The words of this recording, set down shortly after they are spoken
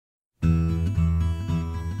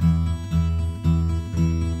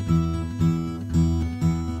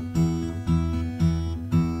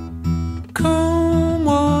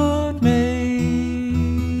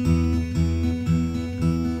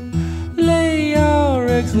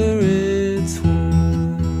where it's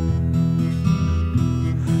warm.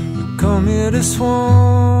 We come here to swarm.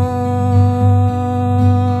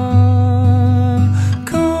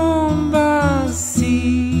 Come by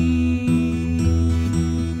sea,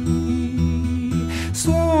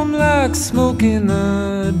 swarm like smoke in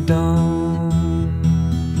the dawn.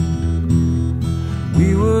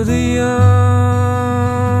 We were the young,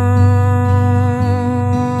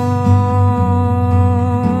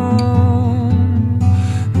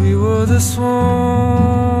 the swarm,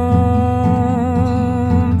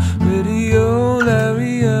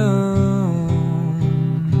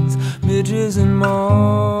 radiolarians, midges and moths,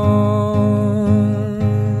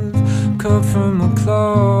 cut from a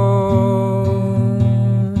claw.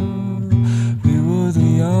 We were the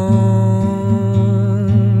young,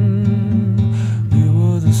 we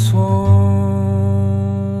were the swarm.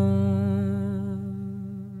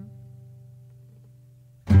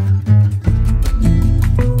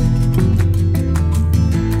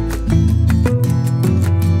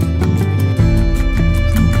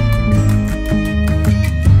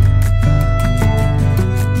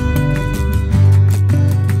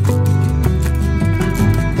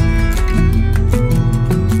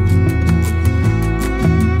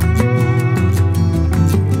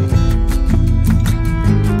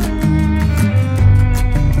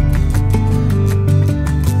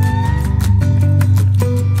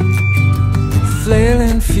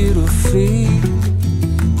 Flailing futile feet,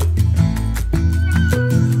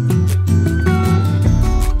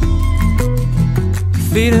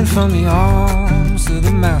 feeding from the arms of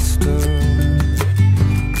the master,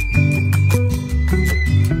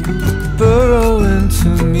 burrow into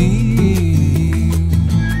me.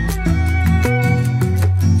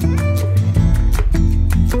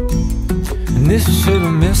 And this should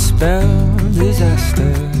have misspelled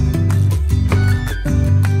disaster.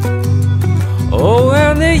 Oh,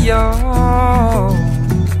 and they're young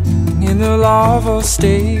in the larval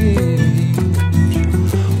stage,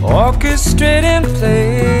 orchestrating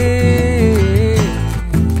plays,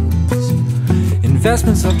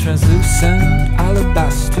 investments of translucent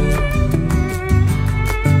alabaster.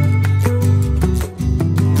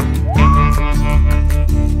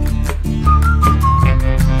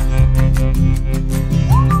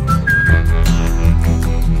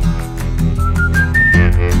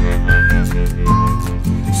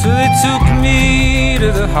 So they took me to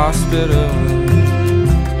the hospital.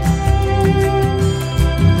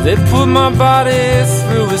 They put my body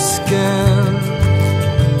through a scan.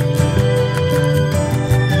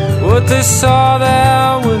 What they saw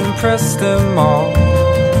there would impress them all,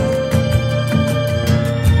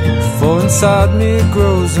 for inside me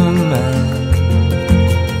grows a man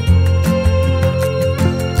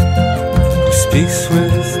who speaks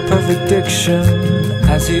with perfect diction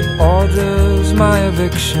as he orders my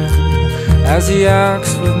eviction, as he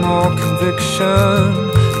acts with more conviction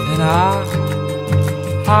than I.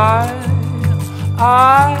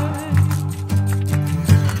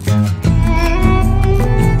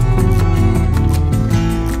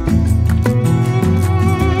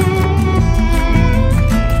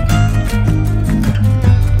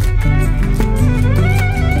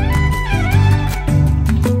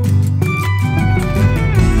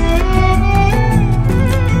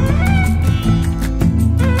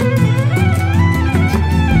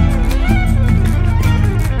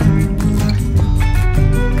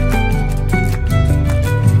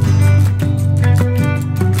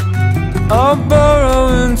 Or burrow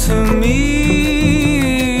into me.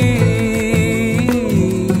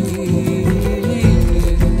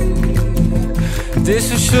 This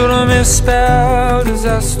should have misspelled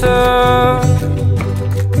disaster.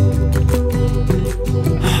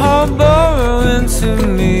 Or burrow into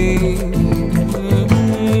me.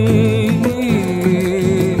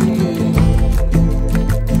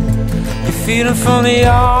 You're feeding from the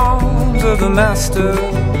arms of the master.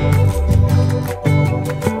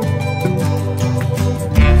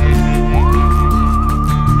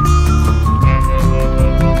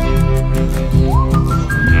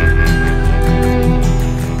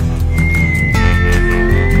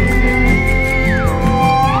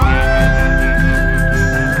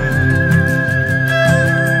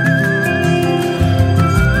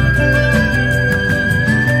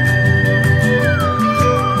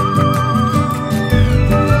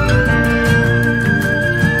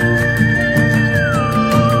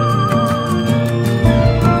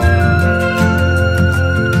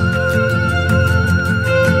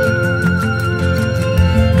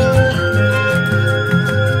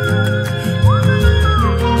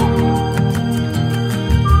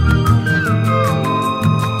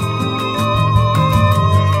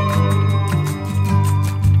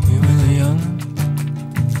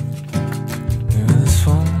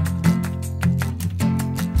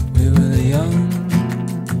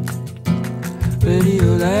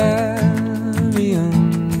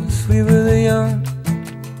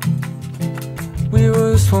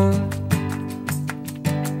 phone.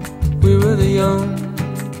 We were the young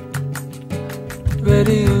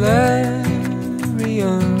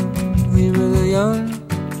Radiolarian. We were the young.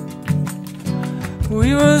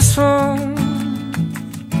 We were the phone.